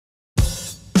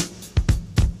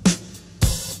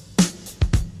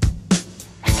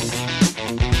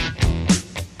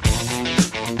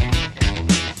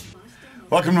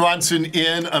Welcome to Monson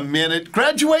in a minute.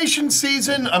 Graduation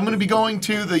season. I'm going to be going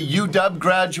to the UW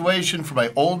graduation for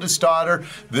my oldest daughter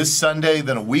this Sunday,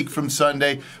 then a week from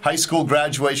Sunday, high school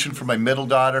graduation for my middle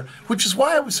daughter, which is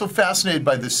why I was so fascinated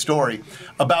by this story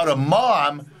about a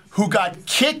mom who got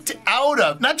kicked out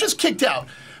of, not just kicked out,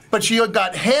 but she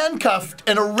got handcuffed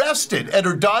and arrested at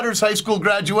her daughter's high school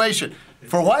graduation.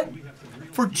 For what?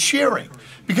 For cheering.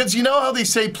 Because you know how they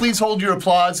say, please hold your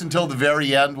applause until the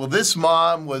very end? Well, this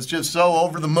mom was just so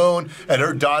over the moon at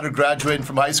her daughter graduating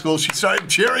from high school. She started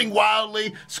cheering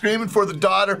wildly, screaming for the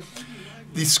daughter.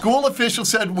 The school official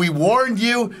said, we warned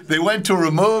you. They went to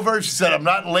remove her. She said, I'm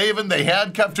not leaving. They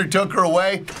handcuffed her, took her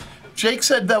away. Jake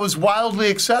said that was wildly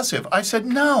excessive. I said,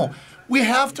 no. We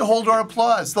have to hold our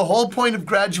applause. The whole point of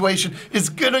graduation is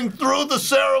getting through the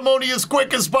ceremony as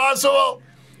quick as possible.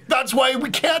 That's why we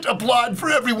can't applaud for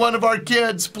every one of our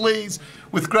kids, please.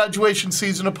 With graduation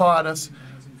season upon us,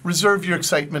 reserve your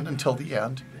excitement until the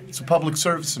end. It's a public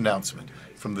service announcement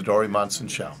from the Dori Monson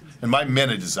Show. And my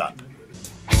minute is up.